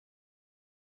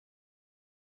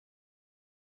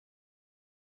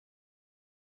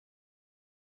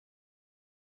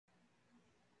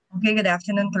Okay, good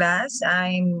afternoon, class.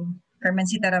 I'm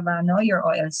Carmencita Tarabano, your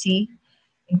OLC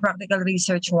in Practical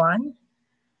Research 1.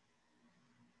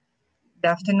 Good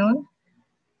afternoon.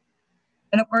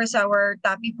 And of course, our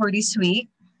topic for this week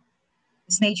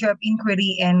is nature of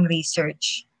inquiry and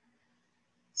research.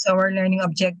 So our learning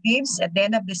objectives, at the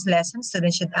end of this lesson,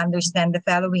 students should understand the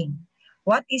following.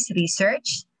 What is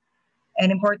research?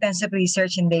 And importance of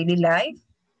research in daily life.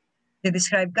 To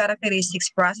describe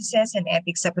characteristics, processes, and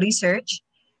ethics of research,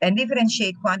 and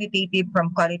differentiate quantitative from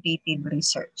qualitative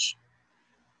research.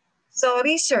 So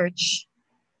research,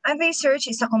 and research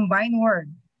is a combined word.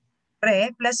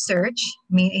 Pre plus search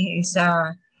is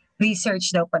research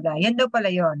daw pala. Yan daw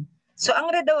pala yon. So ang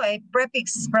re daw ay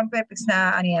prefix, from prefix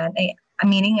na ano yan, ay,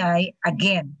 meaning ay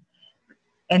again.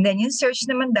 And then yung search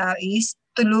naman daw is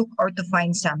to look or to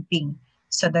find something.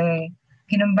 So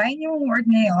kinumbine yung word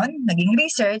na yon, naging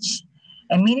research,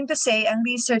 and meaning to say, ang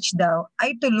research daw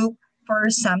ay to look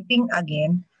for something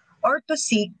again or to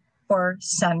seek for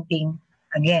something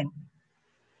again.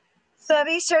 So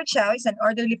research is an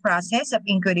orderly process of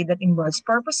inquiry that involves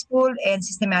purposeful and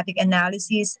systematic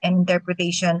analysis and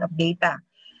interpretation of data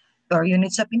or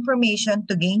units of information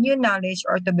to gain new knowledge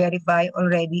or to verify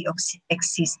already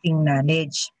existing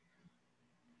knowledge.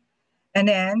 And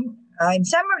then, in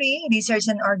summary, research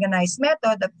is an organized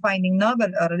method of finding novel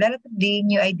or relatively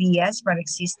new ideas from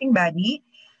existing body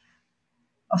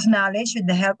of knowledge with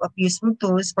the help of useful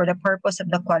tools for the purpose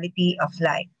of the quality of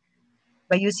life.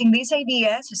 By using these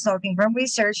ideas resulting from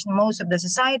research, most of the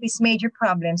society's major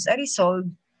problems are resolved,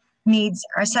 needs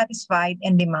are satisfied,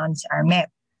 and demands are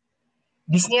met.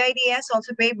 These new ideas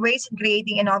also pave ways in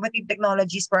creating innovative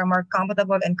technologies for a more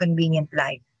comfortable and convenient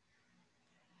life.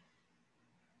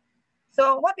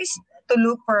 So what is to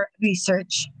look for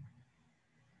research?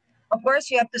 Of course,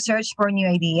 you have to search for new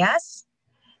ideas,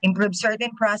 improve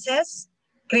certain process,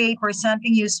 create for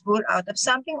something useful out of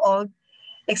something old,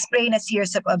 explain a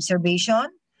series of observation,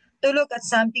 to look at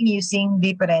something using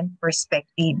different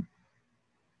perspective.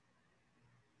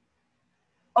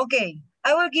 Okay,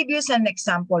 I will give you some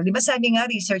example. Di ba sabi nga,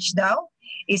 research daw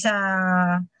is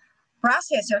a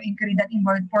process or inquiry that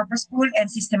involves purposeful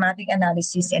and systematic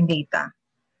analysis and data.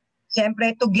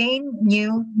 Siyempre, to gain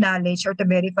new knowledge or to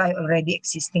verify already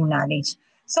existing knowledge.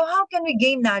 So how can we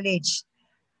gain knowledge?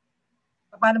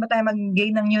 Paano ba tayo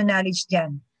mag-gain ng new knowledge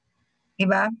dyan?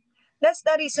 Diba? That's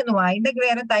the reason why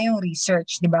nagre-run tayong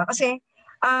research. Diba? Kasi,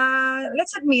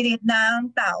 let's admit it na ang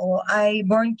tao ay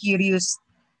born curious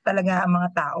talaga ang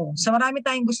mga tao. So marami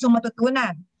tayong gustong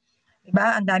matutunan.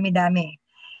 Diba? Ang dami-dami.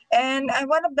 And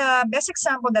one of the best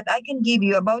example that I can give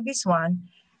you about this one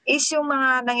is yung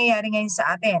mga nangyayari ngayon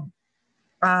sa atin.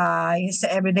 Sa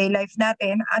everyday life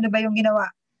natin, ano ba yung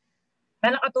ginawa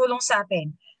na nakatulong sa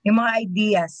atin? Yung mga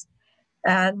ideas.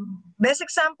 Best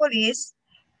example is,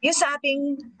 yung sa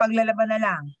ating paglalaba na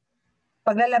lang.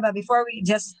 Paglalaba, before we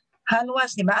just hand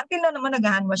wash, di ba? Until na naman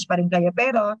nag-hand wash pa rin kayo.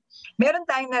 Pero, meron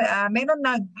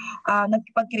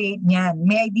nagpag-create niyan.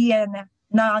 May idea na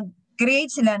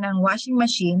nag-create sila ng washing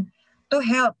machine to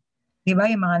help. Di ba?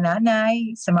 Yung mga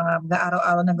nanay, sa mga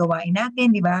araw-araw na gawain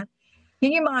natin, di ba?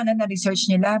 Yun yung mga na-research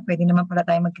nila. Pwede naman pala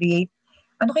tayo mag-create.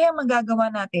 Ano kaya magagawa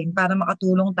natin para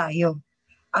makatulong tayo?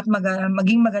 At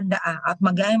maging maganda at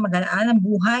maging magandaan ang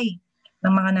buhay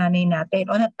ng mga nanay natin.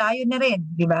 O na tayo na rin,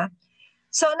 di ba?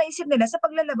 So, naisip nila, sa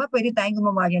paglalaba, pwede tayong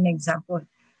gumawa yan ng example.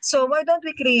 So, why don't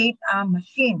we create a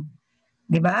machine?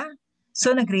 Di ba?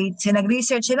 So,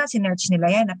 nag-research sila, sinerch nila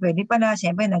yan, na pwede pala.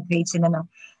 Siyempre, nag-create sila ng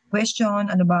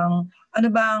question, ano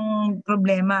bang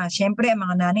problema? Siyempre, ang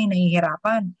mga nanay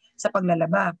nahihirapan sa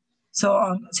paglalaba. So,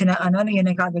 yun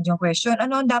ay kagad yung question.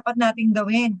 Ano ang dapat nating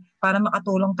gawin para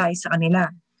makatulong tayo sa kanila?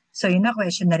 So, yun na,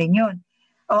 question na rin yun.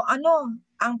 O, ano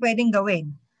ang pwedeng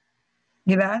gawin?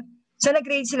 Di ba? So,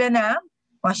 nag-create sila ng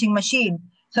washing machine.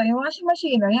 So, yung washing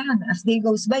machine, ayan, as day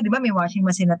goes by, di ba, may washing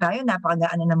machine na tayo,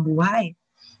 napakagaan na ng buhay.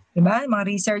 Di ba? Mga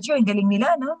researcher, ang galing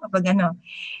nila, no? Kapag ano.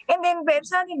 And then,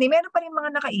 hindi, meron pa rin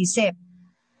mga nakaisip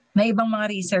na ibang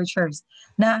mga researchers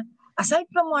na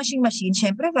aside from washing machine,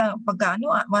 syempre,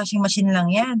 washing machine lang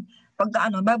yan.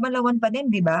 Babalawan pa din,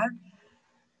 di ba?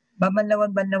 Babalawan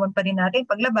pa rin natin.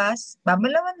 Paglabas,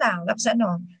 babalawan lang. Tapos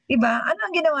diba? Ano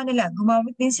ang ginawa nila?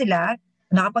 Gumamit din sila,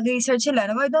 nakapag-research sila,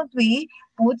 why don't we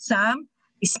put some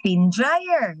spin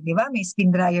dryer? Diba? May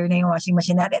spin dryer na yung washing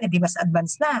machine natin. Di mas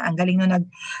advanced na. Ang galing nung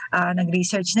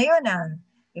nag-research na yun.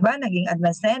 Diba? Naging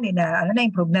advanced na yan.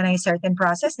 Na-improve na yung certain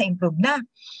process, na-improve na.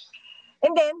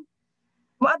 And then,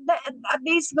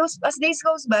 as days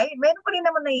goes by, meron pa rin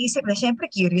naman naiisip na, syempre,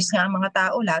 curious nga ang mga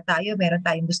tao. Lahat tayo, meron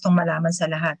tayong gustong malaman sa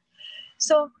lahat.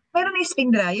 So, Meron na spin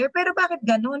dryer, pero bakit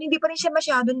gano'n? Hindi pa rin siya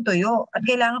masyadong tuyo at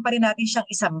kailangan pa rin natin siyang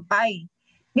isampay.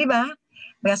 Di ba?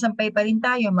 Magasampay pa rin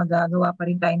tayo, magagawa pa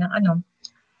rin tayo ng ano.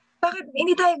 Bakit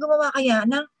hindi tayo gumawa kaya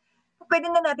ng pwede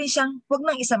na natin siyang huwag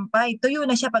nang isampay, tuyo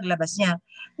na siya paglabas niya.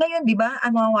 Ngayon, di ba,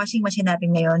 ang mga washing machine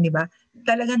natin ngayon, di ba,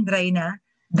 talagang dry na.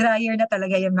 Dryer na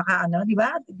talaga yung nakaano, di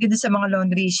ba? Dito sa mga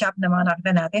laundry shop na mga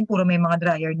nakita natin, puro may mga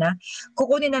dryer na.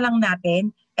 Kukunin na lang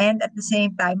natin and at the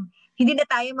same time, hindi na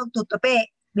tayo magtutupi,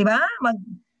 di ba?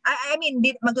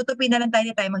 Magtutupi na lang tayo,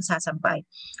 hindi tayo magsasampay.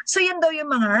 So, yan daw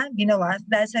yung mga ginawa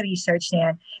dahil sa research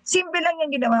na yan. Simple lang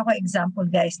yung ginawa ko example,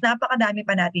 guys. Napakadami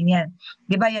pa natin yan.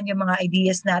 Di ba, yan yung mga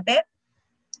ideas natin?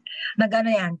 Nagano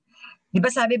yan. Di ba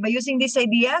sabi by using these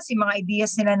ideas, yung mga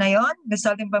ideas nila na yon,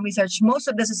 resulting from research, most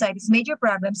of the society's major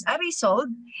problems are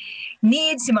resolved,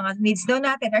 yung mga needs daw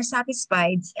natin are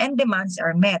satisfied, and demands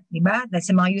are met. Di ba?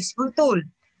 That's yung mga useful tool.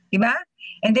 Di ba?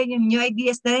 And then yung new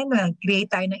ideas na rin,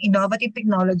 create tayo ng innovative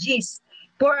technologies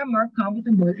for a more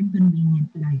comfortable and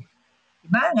convenient life.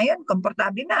 Diba? Ngayon,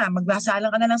 komportable na.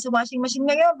 Magbasalang ka na lang sa washing machine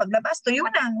ngayon. Paglabas, tuyo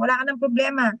na. Wala ka ng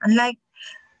problema. Unlike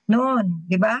noon,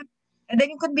 di ba? And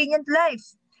then yung convenient life.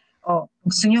 Oh,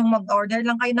 gusto nyo mag-order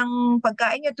lang kayo ng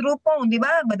pagkain nyo through phone, di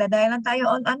ba? Madadaya lang tayo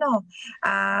on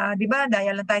di ba?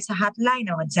 Daya lang tayo sa hotline,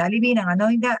 ng Jollibee, ng ano.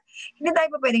 Hindi tayo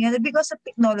pa pwedeng because of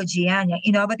technology yan, yung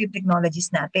innovative technologies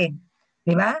natin.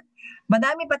 Di ba?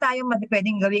 Madami pa tayong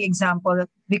pwedeng gawing example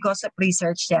because of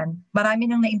research yan. Marami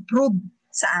nang na-improve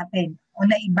sa atin o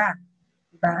na iba.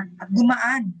 Diba? At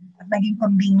gumaan at naging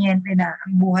convenient na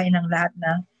ang buhay ng lahat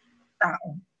ng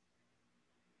tao.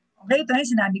 Okay, ito na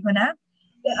sinabi ko na.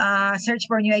 Search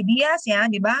for new ideas,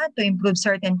 yan, di ba? To improve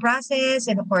certain process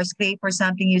and of course, create for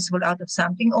something useful out of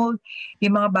something old.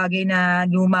 Yung mga bagay na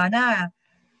luma na,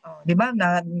 di ba?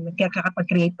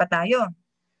 Kakapag-create pa tayo.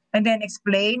 And then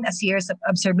explain a series of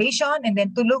observation and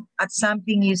then to look at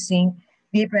something using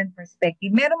different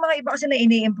perspective. Meron mga iba kasi na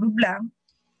ini-improve lang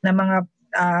na mga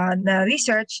na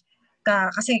research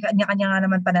kasi kanya-kanya nga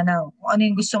naman pananaw. Kung ano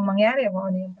yung gustong mangyari,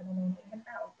 kung ano yung pananaw ng ibang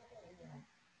tao.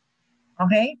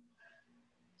 Okay?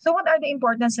 So what are the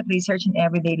importance of research in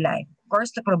everyday life? Of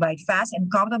course, to provide fast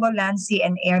and comfortable land, sea,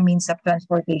 and air means of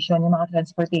transportation. Yung mga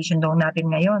transportation doon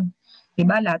natin ngayon.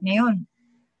 Diba? Lahat ngayon.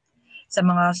 Sa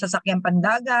mga sasakyan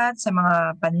pandagat, sa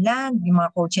mga panland, yung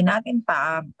mga kotse natin,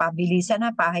 pabilisan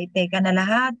na, pa-high-tech na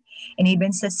lahat. And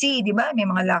even sa sea, di ba? May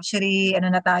mga luxury,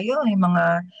 na tayo, may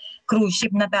mga cruise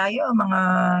ship na tayo, mga,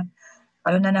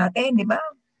 na natin, di ba?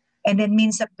 And then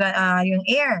means of yung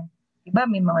air, di ba?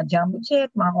 May mga jumbo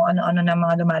jet, mga kung ano-ano na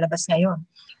mga lumalabas ngayon.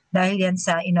 Dahil yan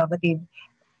sa innovative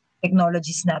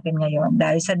technologies natin ngayon,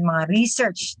 dahil sa mga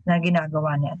research na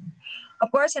ginagawa natin. Of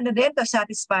course, and then to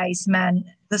satisfy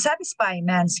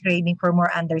man's craving for more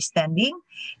understanding,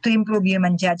 to improve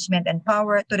human judgment and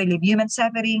power, to relieve human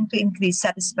suffering, to increase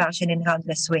satisfaction in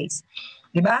countless ways.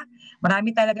 Diba?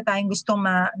 Marami talaga tayong gustong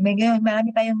marami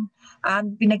tayong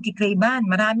pinagkikraban.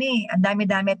 Marami, ang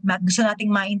dami-dami at gusto nating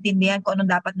maintindihan kung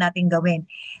anong dapat nating gawin.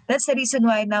 That's the reason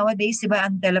why nowadays, diba,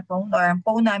 ang telephone or ang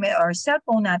phone namin or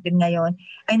cellphone natin ngayon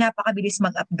ay napakabilis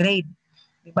mag-upgrade.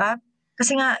 Diba?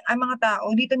 Kasi nga, ang mga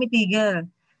tao, hindi tumitigil.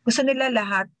 Gusto nila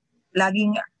lahat,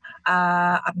 laging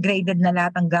upgraded na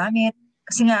lahat ang gamit.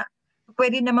 Kasi nga,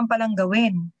 pwede naman palang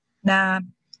gawin na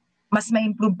mas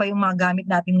ma-improve pa yung mga gamit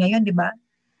natin ngayon, di ba?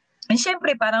 And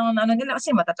syempre, parang nila,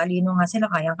 kasi matatalino nga sila,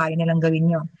 kaya nilang gawin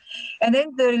yun. And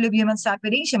then, to relieve human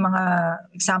suffering, yung mga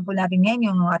example natin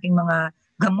ngayon, yung ating mga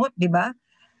gamot, di ba?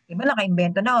 Di ba,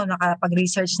 naka-invento na o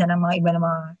nakapag-research na ng mga iba na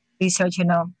mga research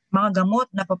na mga gamot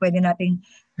na pa pwede nating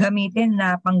gamitin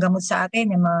na panggamot sa atin,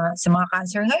 sa mga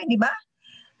cancer ngayon, di ba?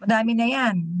 Madami na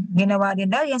yan. Ginawa din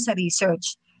dahil yan sa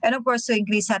research. And of course, to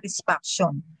increase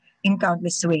satisfaction in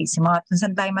countless ways. Mga kung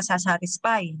saan tayo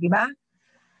masasatisfy, di ba?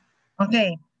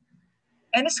 Okay.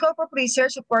 And the scope of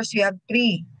research, of course, we have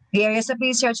 3. The areas of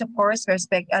research, of course,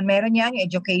 meron yan yung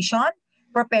education,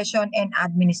 profession, and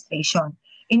administration.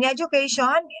 In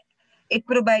education, it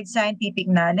provides scientific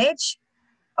knowledge,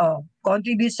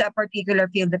 contributes to a particular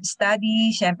field of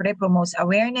study, syempre promotes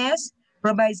awareness,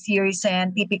 provides theory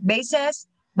scientific basis,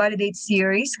 validates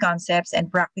theories, concepts,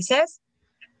 and practices,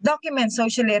 documents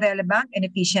socially relevant and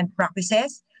efficient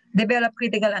practices, develop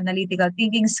critical analytical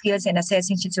thinking skills and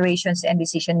assessing situations and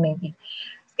decision making.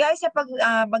 Kaya sa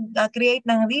pag-create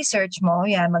ng research mo,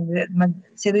 yan,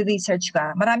 mag-research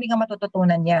ka, marami kang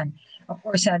matututunan yan. Of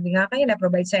course, sabi nga kayo na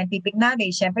provide scientific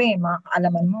knowledge, syempre, mga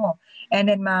kaalaman mo. And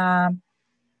then,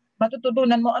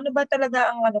 matututunan mo ano ba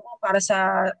talaga ang para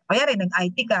sa kaya rin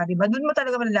nag-IT ka, di ba? Doon mo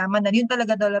talaga malalaman na yun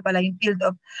talaga pala yung field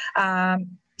of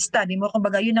study mo.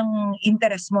 Kumbaga, yun ang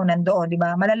interest mo nandoon, di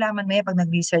ba? Malalaman mo yan pag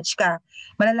nag-research ka.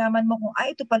 Malalaman mo kung,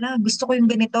 ito pala, gusto ko yung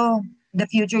ganito. In the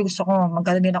future, gusto ko,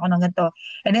 magkaroon din ako ng ganito.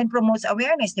 And then promotes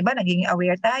awareness, di ba? Naging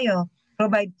aware tayo.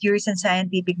 Provide theories and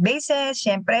scientific basis,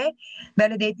 syempre.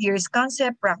 Validate theories,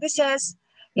 concept, practices.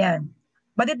 Yan.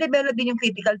 Madidevelop din yung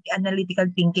critical analytical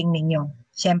thinking ninyo.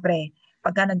 Syempre,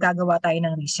 pagka naggagawa tayo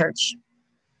ng research.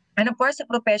 And of course, sa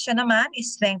profession naman, it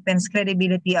strengthens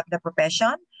credibility of the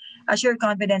profession, assure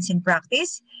confidence in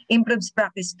practice, improves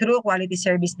practice through quality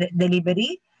service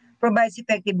delivery, provides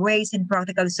effective ways and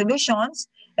practical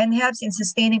solutions, and helps in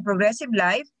sustaining progressive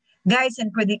life, guides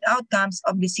and predict outcomes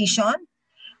of decision.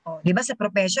 Di ba sa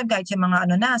profession, kahit sa mga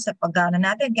sa pagkano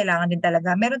natin, kailangan din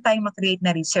talaga, meron tayong mag-create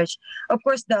na research. Of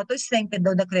course, daw to strengthen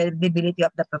daw the credibility of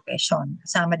the profession.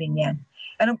 Kasama din yan.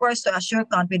 And of course, to assure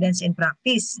confidence in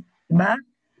practice. Di ba?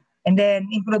 And then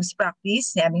improves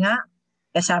practice, sabi nga,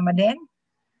 kasama din.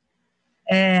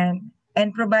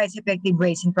 And provides effective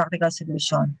ways in practical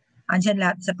solution. Andyan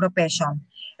lahat sa profession.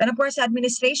 And of course,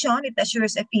 administration, it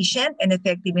assures efficient and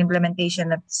effective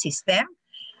implementation of the system,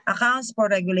 accounts for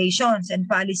regulations and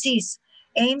policies,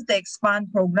 aim to expand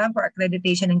program for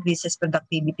accreditation increases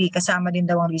productivity. Kasama din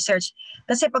daw ang research.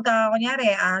 Kasi pagka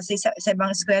kunyari, sa ibang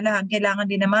eskwelahan, kailangan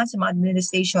din naman sa mga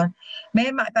administration,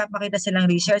 may maipapakita silang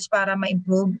research para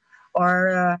ma-improve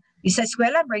or sa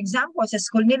eskwela, for example, sa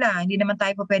school nila, hindi naman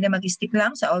tayo po pwede mag-stick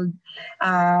lang sa old,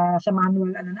 sa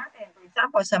manual natin. For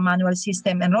example, sa manual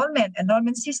system enrollment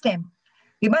system.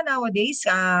 Diba nowadays,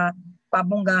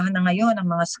 pabunggahan na ngayon ang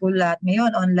mga school at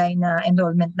ngayon online na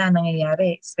enrollment na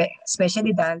nangyayari.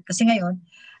 Especially dahil, kasi ngayon,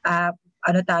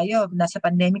 tayo, nasa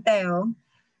pandemic tayo,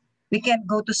 we can't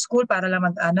go to school para lang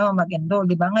mag-enroll.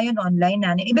 Diba? Ngayon online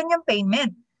na. Even yung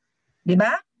payment.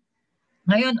 Diba?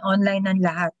 Ngayon online na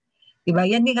lahat. Diba?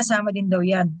 Yan din kasama din daw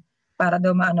yan para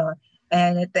daw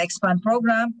to expand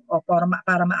program o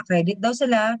para ma-accredit daw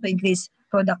sila to increase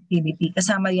productivity.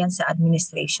 Kasama yan sa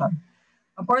administration.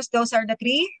 Of course, those are the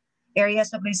three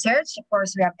areas of research. Of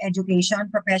course, we have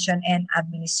education, profession, and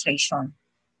administration.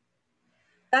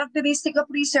 Characteristic of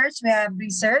research, we have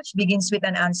research begins with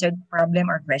an answered problem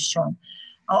or question.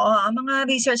 Oo, ang mga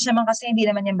research naman kasi hindi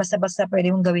naman yan basta-basta pwede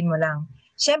mong gawin mo lang.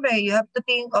 Siyempre, you have to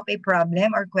think of a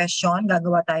problem or question.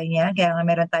 Gagawa tayo niyan. Kaya nga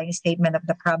meron tayong statement of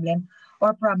the problem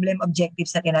or problem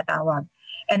objectives na tinatawag.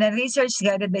 And then research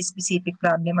guided by specific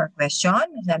problem or question.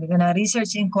 Sabi ko na,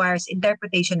 research inquires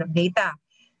interpretation of data.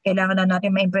 Kailangan na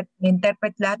natin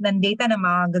ma-interpret lahat ng data na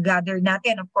mag-gather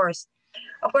natin, of course.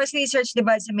 Of course, research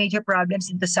divides the major problems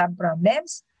into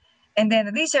sub-problems. And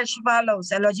then research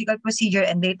follows a logical procedure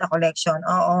and data collection.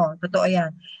 Oo, totoo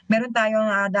yan. Meron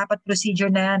tayong dapat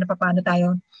procedure na yan, paano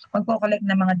tayo magpo-collect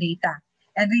ng mga data.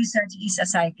 And research is a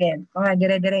cycle. Kung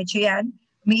dire-diretso yan,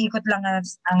 umiikot lang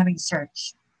ang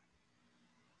research.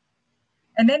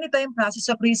 And then ito yung process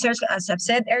of research. As I've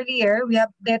said earlier, we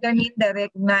have determined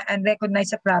and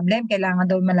recognize a problem.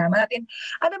 Kailangan daw malaman natin,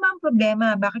 ano ba ang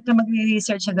problema? Bakit na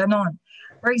magre-research na ganon?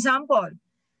 For example,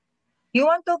 you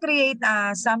want to create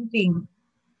something.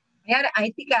 Kaya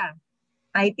IT ka.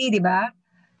 IT, di ba?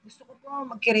 Gusto ko po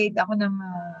mag-create ako ng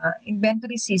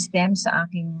inventory system sa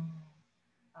aking,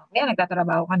 kaya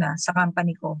nagtatrabaho ka na sa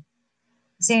company ko.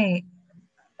 Kasi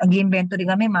nag-inventory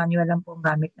kami, manual lang po ang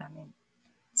gamit namin.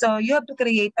 So, you have to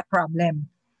create a problem.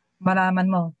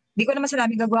 Malaman mo. Hindi ko naman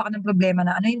sinabi gagawa ka ng problema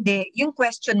na hindi. Yung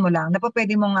question mo lang, na po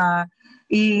pwede mong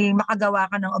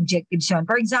makagawa ka ng objectives yun.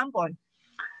 For example,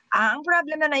 ang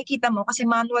problem na nakikita mo, kasi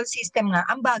manual system nga,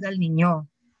 ang bagal ninyo.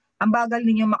 Ang bagal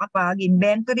ninyo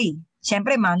makapag-inventory.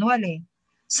 Siyempre, manual eh.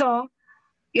 So,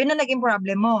 yun ang naging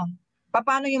problem mo.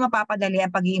 Paano yung mapapadali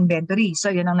ang pag-i-inventory? So,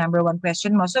 yun ang number one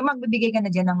question mo. So, magbibigay ka na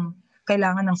dyan ng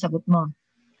kailangan ng sagot mo.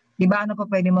 Di ba? Ano pa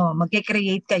pwede mo?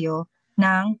 Mag-create kayo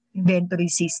ng inventory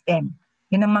system.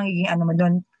 Yun ang magiging mo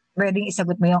doon. Pwedeng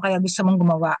isagot mo yun. Kaya gusto mong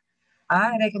gumawa.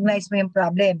 Recognize mo yung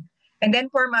problem. And then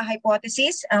form a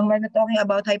hypothesis. When we're talking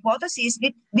about hypothesis,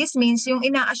 this means yung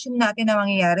ina-assume natin na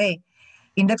mangyayari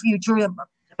in the future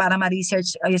para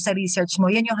ma-research sa research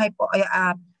mo. Yan yung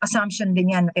assumption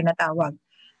din yan na tinatawag.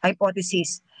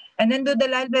 Hypothesis. And then do the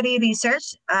library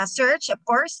research. Search, of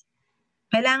course.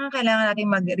 Kailangan natin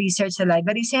mag-research sa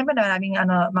library. Siyempre, maraming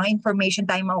mga information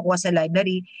tayong makukuha sa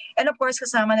library. And of course,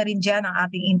 kasama na rin dyan ang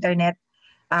ating internet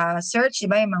search.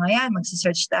 Diba? Yung mga yan,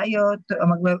 mag-search tayo,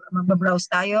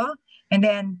 mag-browse tayo. And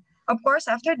then, of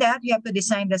course, after that, you have to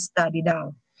design the study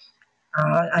daw.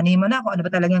 Anuhin mo na kung ano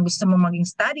ba talagang gusto mong maging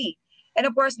study. And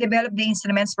of course, develop the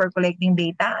instruments for collecting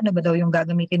data. Ano ba daw yung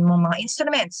gagamitin mong mga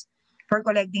instruments for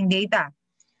collecting data.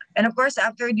 And of course,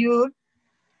 after you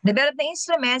develop the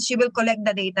instruments, you will collect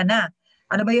the data na.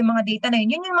 Ano ba yung mga data na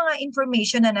yun? Yun yung mga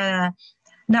information na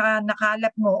na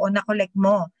nakalap mo o na-collect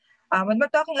mo. When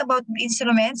we're talking about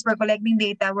instruments, we're collecting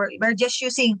data, we're just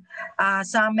using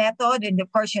some method, and of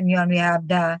course, we have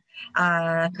the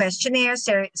questionnaire,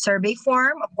 survey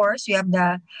form, of course, we have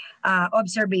the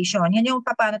observation. Yan yung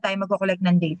paano tayo mag-collect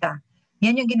ng data.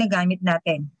 Yan yung ginagamit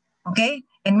natin. Okay?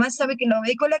 And once na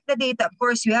we collect the data, of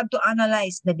course, we have to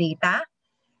analyze the data.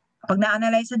 Pag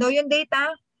na-analyze na daw yung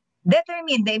data,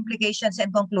 determine the implications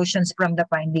and conclusions from the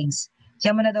findings.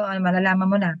 Diyan mo na daw, malalaman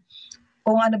mo na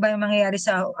kung ano ba yung mangyayari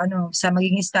sa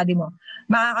magiging study mo.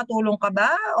 Makakatulong ka ba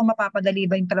o mapapadali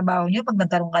ba yung trabaho nyo pag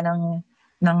nagkaroon ka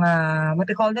ng what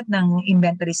we call that, ng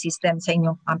inventory system sa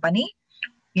inyong company?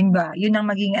 Yun ba? Yun ang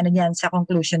magiging sa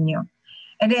conclusion nyo.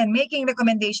 And then, making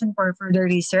recommendation for further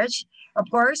research. Of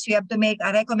course, we have to make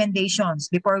recommendations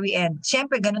before we end.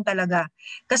 Siyempre, ganun talaga.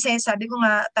 Kasi sabi ko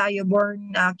nga, tayo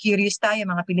born curious tayo,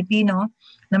 mga Pilipino,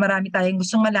 na marami tayong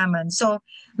gustong malaman. So,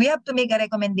 we have to make a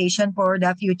recommendation for the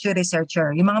future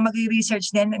researcher. Yung mga mag-research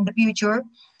din in the future,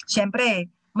 siyempre,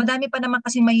 madami pa naman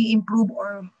kasi may improve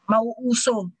or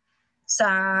mauuso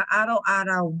sa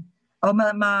araw-araw o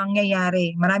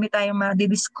mangyayari. Marami tayong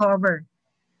ma-discover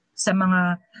sa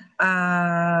mga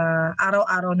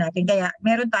araw-araw natin. Kaya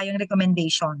meron tayong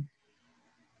recommendation.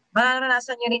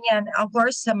 Mararanasan nyo rin yan. Of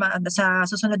course, sa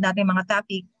susunod natin mga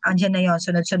topic, andyan na yon,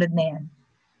 sunod-sunod na yan.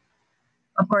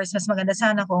 Of course, mas maganda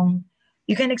sana kung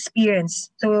you can experience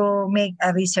to make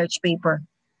a research paper.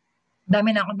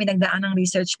 Dami na akong pinagdaan ng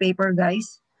research paper,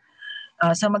 guys.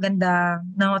 So maganda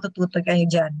na matututo kayo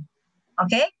dyan.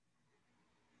 Okay?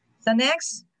 So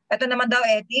next, ito naman daw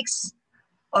ethics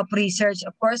of research.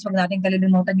 Of course, wag natin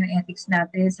kalilimutan yung ethics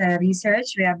natin sa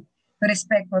research. We have to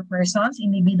respect for persons.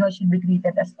 Individuals should be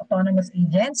treated as autonomous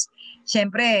agents.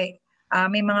 Siyempre,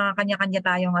 may mga kanya-kanya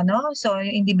tayong so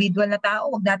yung individual na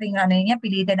tao, wag natin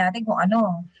pilitin natin kung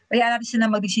ano. Kaya natin sila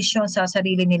magdesisyon sa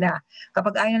sarili nila.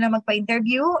 Kapag ayaw na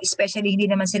magpa-interview, especially hindi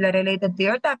naman sila related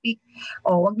to your topic,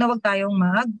 wag na wag tayong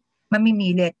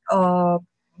mamimilit o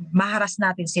maharas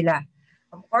natin sila.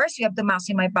 Of course, you have to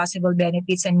maximize possible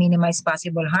benefits and minimize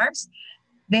possible harms.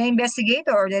 The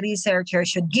investigator or the researcher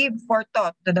should give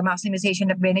forethought to the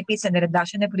maximization of benefits and the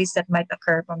reduction of risks that might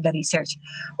occur from the research.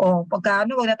 Pagka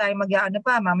wag na tayo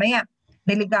mamaya,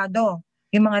 delikado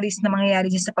yung mga risk na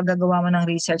mangyayari sa paggagawa mo ng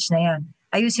research na yan.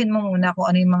 Ayusin mo muna kung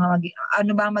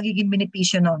ano ba ang magiging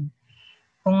benepisyo nun.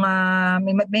 Kung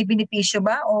may benepisyo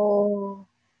ba o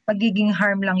magiging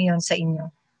harm lang yon sa inyo.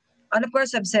 And of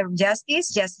course, observe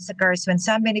justice. Justice occurs when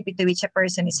some benefit to which a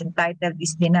person is entitled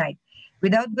is denied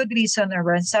without good reason or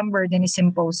when some burden is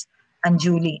imposed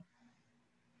unduly.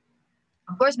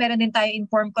 Of course, meron din tayo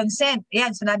informed consent.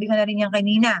 Ayan, sinabi ko na rin yan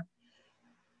kanina.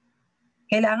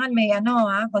 Kailangan may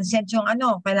consent yung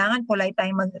kailangan polite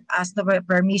tayong mag-ask for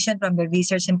permission from the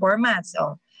research informants.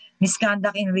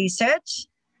 Misconduct in research.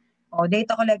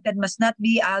 Data collected must not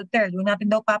be altered. Huwag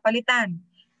natin daw papalitan.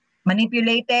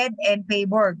 Manipulated and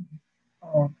favored.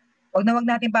 Huwag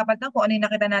natin papalitan kung ano yung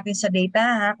nakita natin sa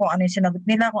data, kung ano yung sinagot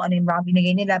nila, kung ano yung mga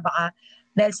binigay nila, baka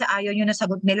dahil sa ayaw nyo na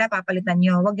sagot nila, papalitan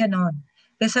nyo. Huwag ganon.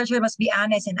 The researcher must be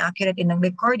honest and accurate in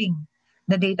recording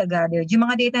the data gathered. Yung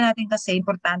mga data natin kasi,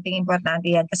 importante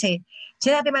yan. Kasi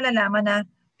siya natin malalaman na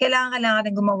kailangan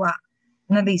natin gumawa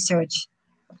ng research.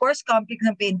 Of course, conflict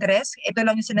of interest. Ito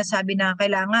lang yung sinasabi na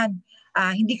kailangan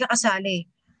hindi ka kasali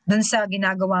dun sa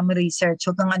ginagawa mo research.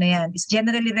 Huwag kang yan. It's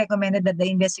generally recommended that the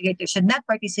investigator should not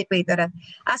participate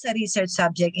as a research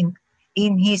subject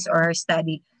in his or her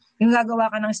study. Yung gagawa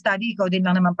ka ng study, ikaw din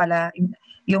lang naman pala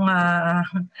yung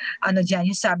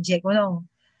yung subject. No,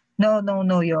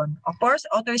 yun. Of course,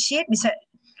 authorship,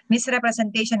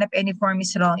 misrepresentation of any form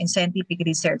is wrong in scientific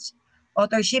research.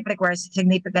 Authorship requires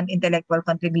significant intellectual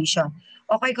contribution.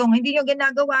 Okay, kung hindi nyo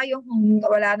ginagawa yung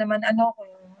wala naman kung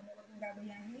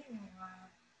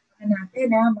natin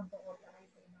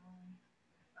mag-authorize ng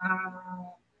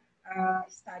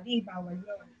study, bawal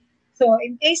yun. So,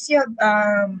 in case you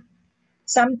have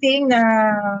something na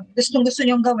gustong-gusto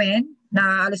nyong gawin,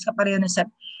 na alis ka pareho ng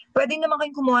pwede naman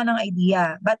kayong kumuha ng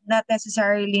idea, but not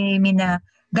necessarily mean na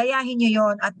gayahin nyo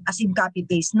yon at as in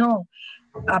copy-paste. No.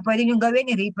 Pwede nyong gawin,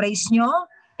 i-rephrase nyo,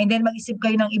 and then mag-isip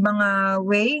kayo ng ibang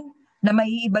way na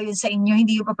maiiba yun sa inyo.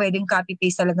 Hindi yung pa pwedeng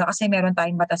copy-paste talaga kasi meron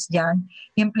tayong batas dyan,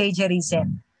 yung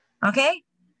plagiarism. Okay?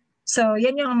 So,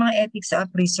 yan yung mga ethics of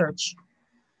research.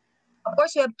 Of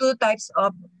course, we have two types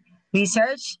of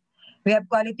research. We have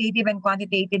qualitative and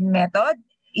quantitative method.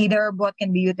 Either or both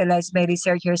can be utilized by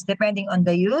researchers depending on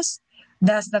the use.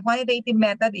 Thus, the quantitative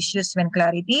method is used when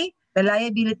clarity,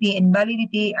 reliability, and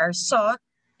validity are sought,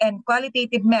 and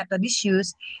qualitative method is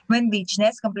used when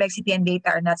richness, complexity, and data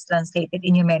are not translated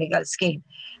in numerical scale.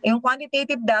 Yung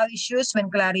quantitative daw is used when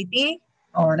clarity,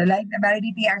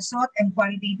 Reliability are sought and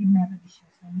qualitative method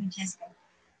issues. So, which is,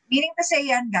 meaning kasi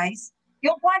yan, guys,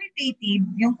 yung quantitative,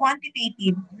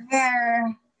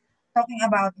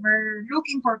 we're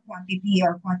looking for quantity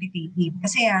or quantitative.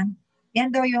 Kasi yan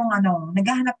daw yung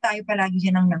naghahanap tayo palagi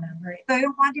dyan ng number. Ito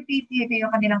yung quantitative, ito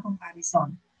yung kanilang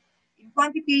comparison. In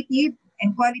quantitative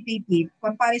and qualitative,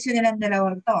 comparison nilang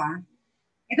dalawa ito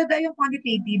Ito daw yung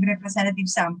quantitative representative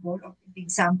sample of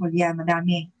big sample yan,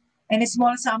 madami. And a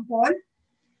small sample,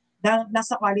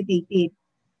 nasa qualitative.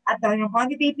 At yung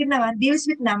quantitative naman deals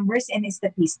with numbers and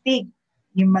statistic.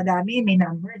 Yung madami, may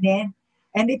number din.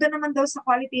 And ito naman daw sa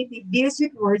qualitative deals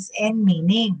with words and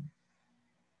meaning.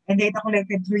 And data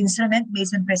collected through instrument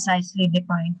based on precisely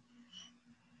defined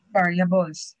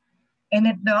variables. And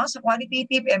it daw sa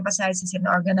qualitative emphasizes in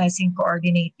organizing,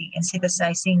 coordinating, and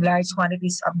synthesizing large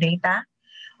quantities of data.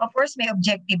 Of course, may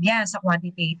objective yan sa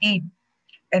quantitative.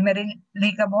 And may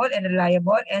replicable and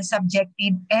reliable and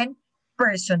subjective and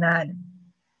personal.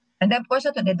 And then, of course,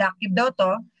 ito, deductive daw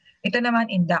to. Ito naman,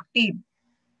 inductive.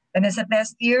 And then sa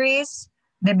test theories,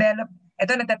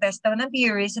 ito nagtatest daw ng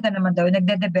theories, ito naman daw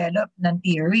nagde-develop ng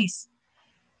theories.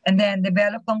 And then,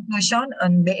 develop conclusion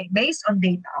based on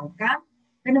data outcome.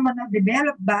 Ito naman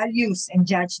develop values and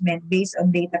judgment based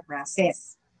on data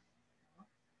process.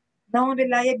 Now,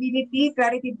 reliability,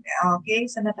 clarity, okay,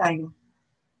 saan na tayo?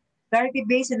 Clarity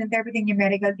based on interpreting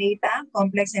numerical data,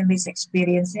 complex and rich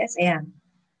experiences, ayan.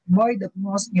 Void of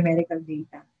most numerical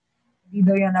data. Hindi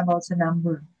daw yan about sa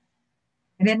number.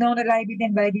 And then non-reliability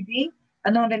and validity,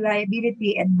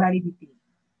 non-reliability and validity.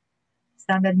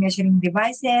 Standard measuring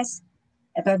devices,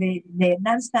 ito the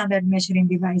non-standard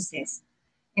measuring devices.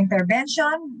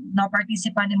 Intervention, no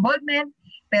participant involvement,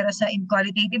 pero sa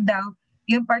qualitative daw,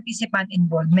 yung participant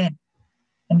involvement.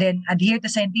 And then adhere to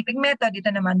scientific method, ito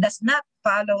naman does not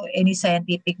follow any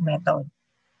scientific method.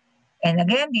 And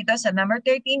again, dito sa number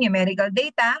 13, numerical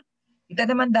data, ito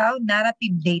naman daw,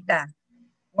 narrative data,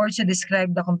 words to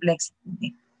describe the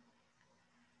complexity.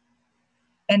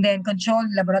 And then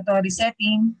controlled laboratory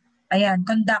setting, ayan,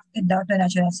 conducted daw to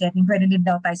national setting, pwede din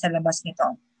daw tayo sa labas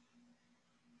nito.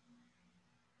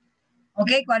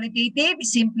 Okay, qualitative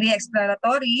is simply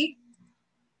exploratory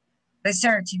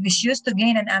research. It is used to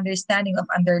gain an understanding of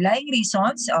underlying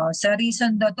reasons. Sa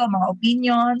reason daw to, mga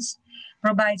opinions,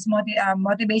 provides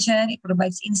motivation, it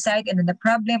provides insight into the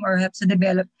problem or helps to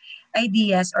develop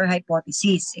ideas or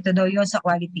hypotheses. Ito daw yun sa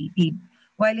qualitative.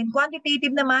 While in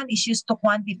quantitative naman, is used to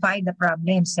quantify the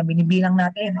problems. Na binibilang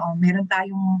natin, meron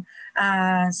tayong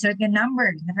certain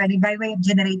number na pwede by way of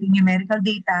generating numerical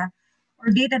data or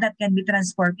data that can be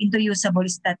transformed into usable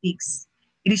statistics.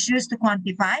 It is used to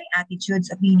quantify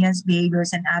attitudes, opinions, behaviors,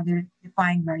 and other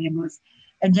defined variables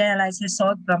and generalize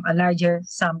results from a larger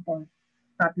sample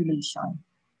population.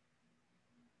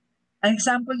 An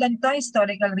example lang ito,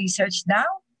 historical research daw.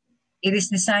 It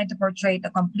is designed to portray a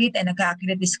complete and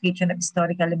accurate description of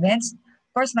historical events.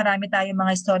 Of course, marami tayong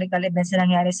mga historical events na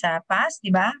nangyari sa past, di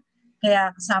ba?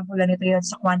 Kaya sample lang ito yun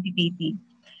sa quantitative.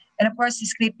 And of course,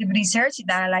 descriptive research, it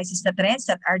analyzes the trends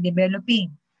that are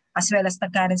developing as well as the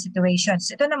current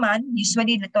situations. Ito naman,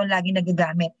 usually ito lagi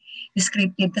nagagamit,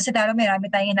 descriptive. Kasi dahil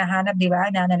marami tayong hinahanap, di ba?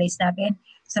 Na-analyze natin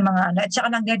sa mga at saka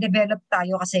nagde-develop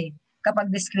tayo kasi kapag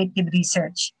descriptive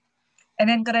research. And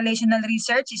then correlational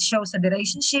research, it shows the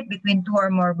relationship between two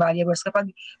or more variables. Kapag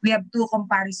we have two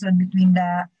comparison between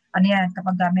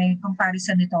kapag may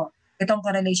comparison nito, itong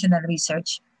correlational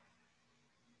research.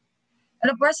 And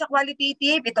of course, sa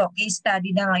qualitative, ito, case study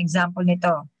na ang example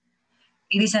nito.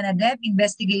 It is an in-depth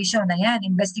investigation. Ayan,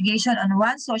 investigation on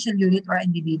one social unit or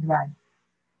individual.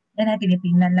 Yan na,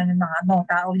 tinitingnan lang ng mga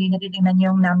tao. Hindi natitingnan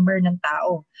yung number ng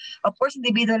tao. Of course,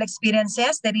 individual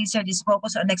experiences, the research is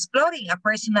focused on exploring a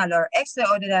personal or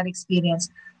extraordinary experience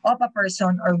of a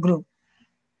person or group.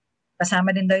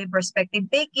 Kasama din daw yung perspective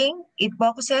taking. It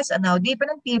focuses on how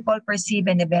different people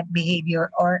perceive an event,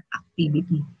 behavior, or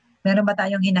activity. Meron ba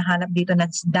tayong hinahanap dito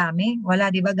na dami? Wala,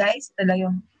 di ba guys? Ito lang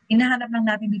yung hinahanap lang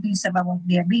natin dito yung sa about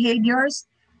their behaviors,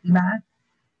 di ba?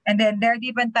 And then there are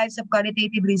different types of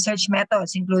qualitative research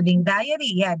methods, including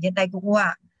diary. Yan, dyan tayo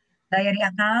kukuha. Diary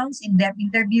accounts, in-depth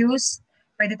interviews.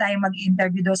 Pwede tayong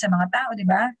mag-interview daw sa mga tao, di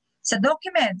ba? Sa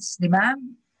documents, di ba?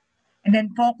 And then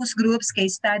focus groups,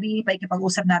 case study,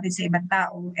 paikipag-usap natin sa ibang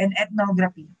tao, and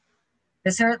ethnography.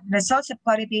 The results of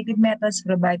qualitative methods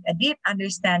provide a deep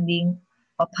understanding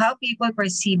of how people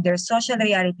perceive their social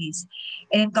realities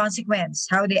and in consequence,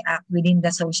 how they act within the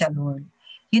social world.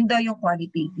 Yun daw yung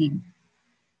qualitative.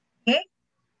 Okay?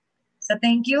 So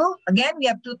thank you. Again, we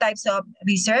have two types of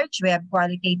research. We have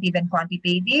qualitative and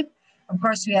quantitative. Of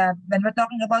course, when we're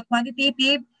talking about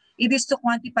quantitative, it is to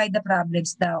quantify the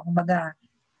problems daw. Kumbaga,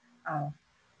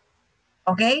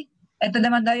 Okay? Ito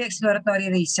naman daw yung exploratory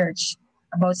research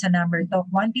about sa number to.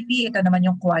 Quantity, ito naman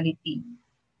yung quality.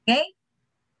 Okay?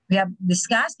 We have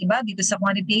discussed, diba? Dito sa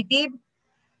quantitative,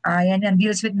 yan ang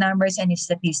deals with numbers and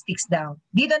statistics daw.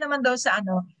 Dito naman daw sa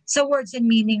sa words and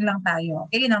meaning lang tayo.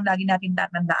 Okay, yun ang lagi natin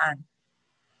tatandaan.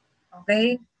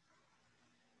 Okay?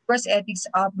 First, ethics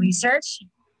of research.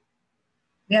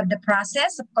 We have the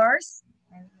process, of course.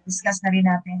 Discuss na rin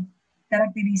natin.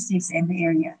 Characteristics and the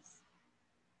area.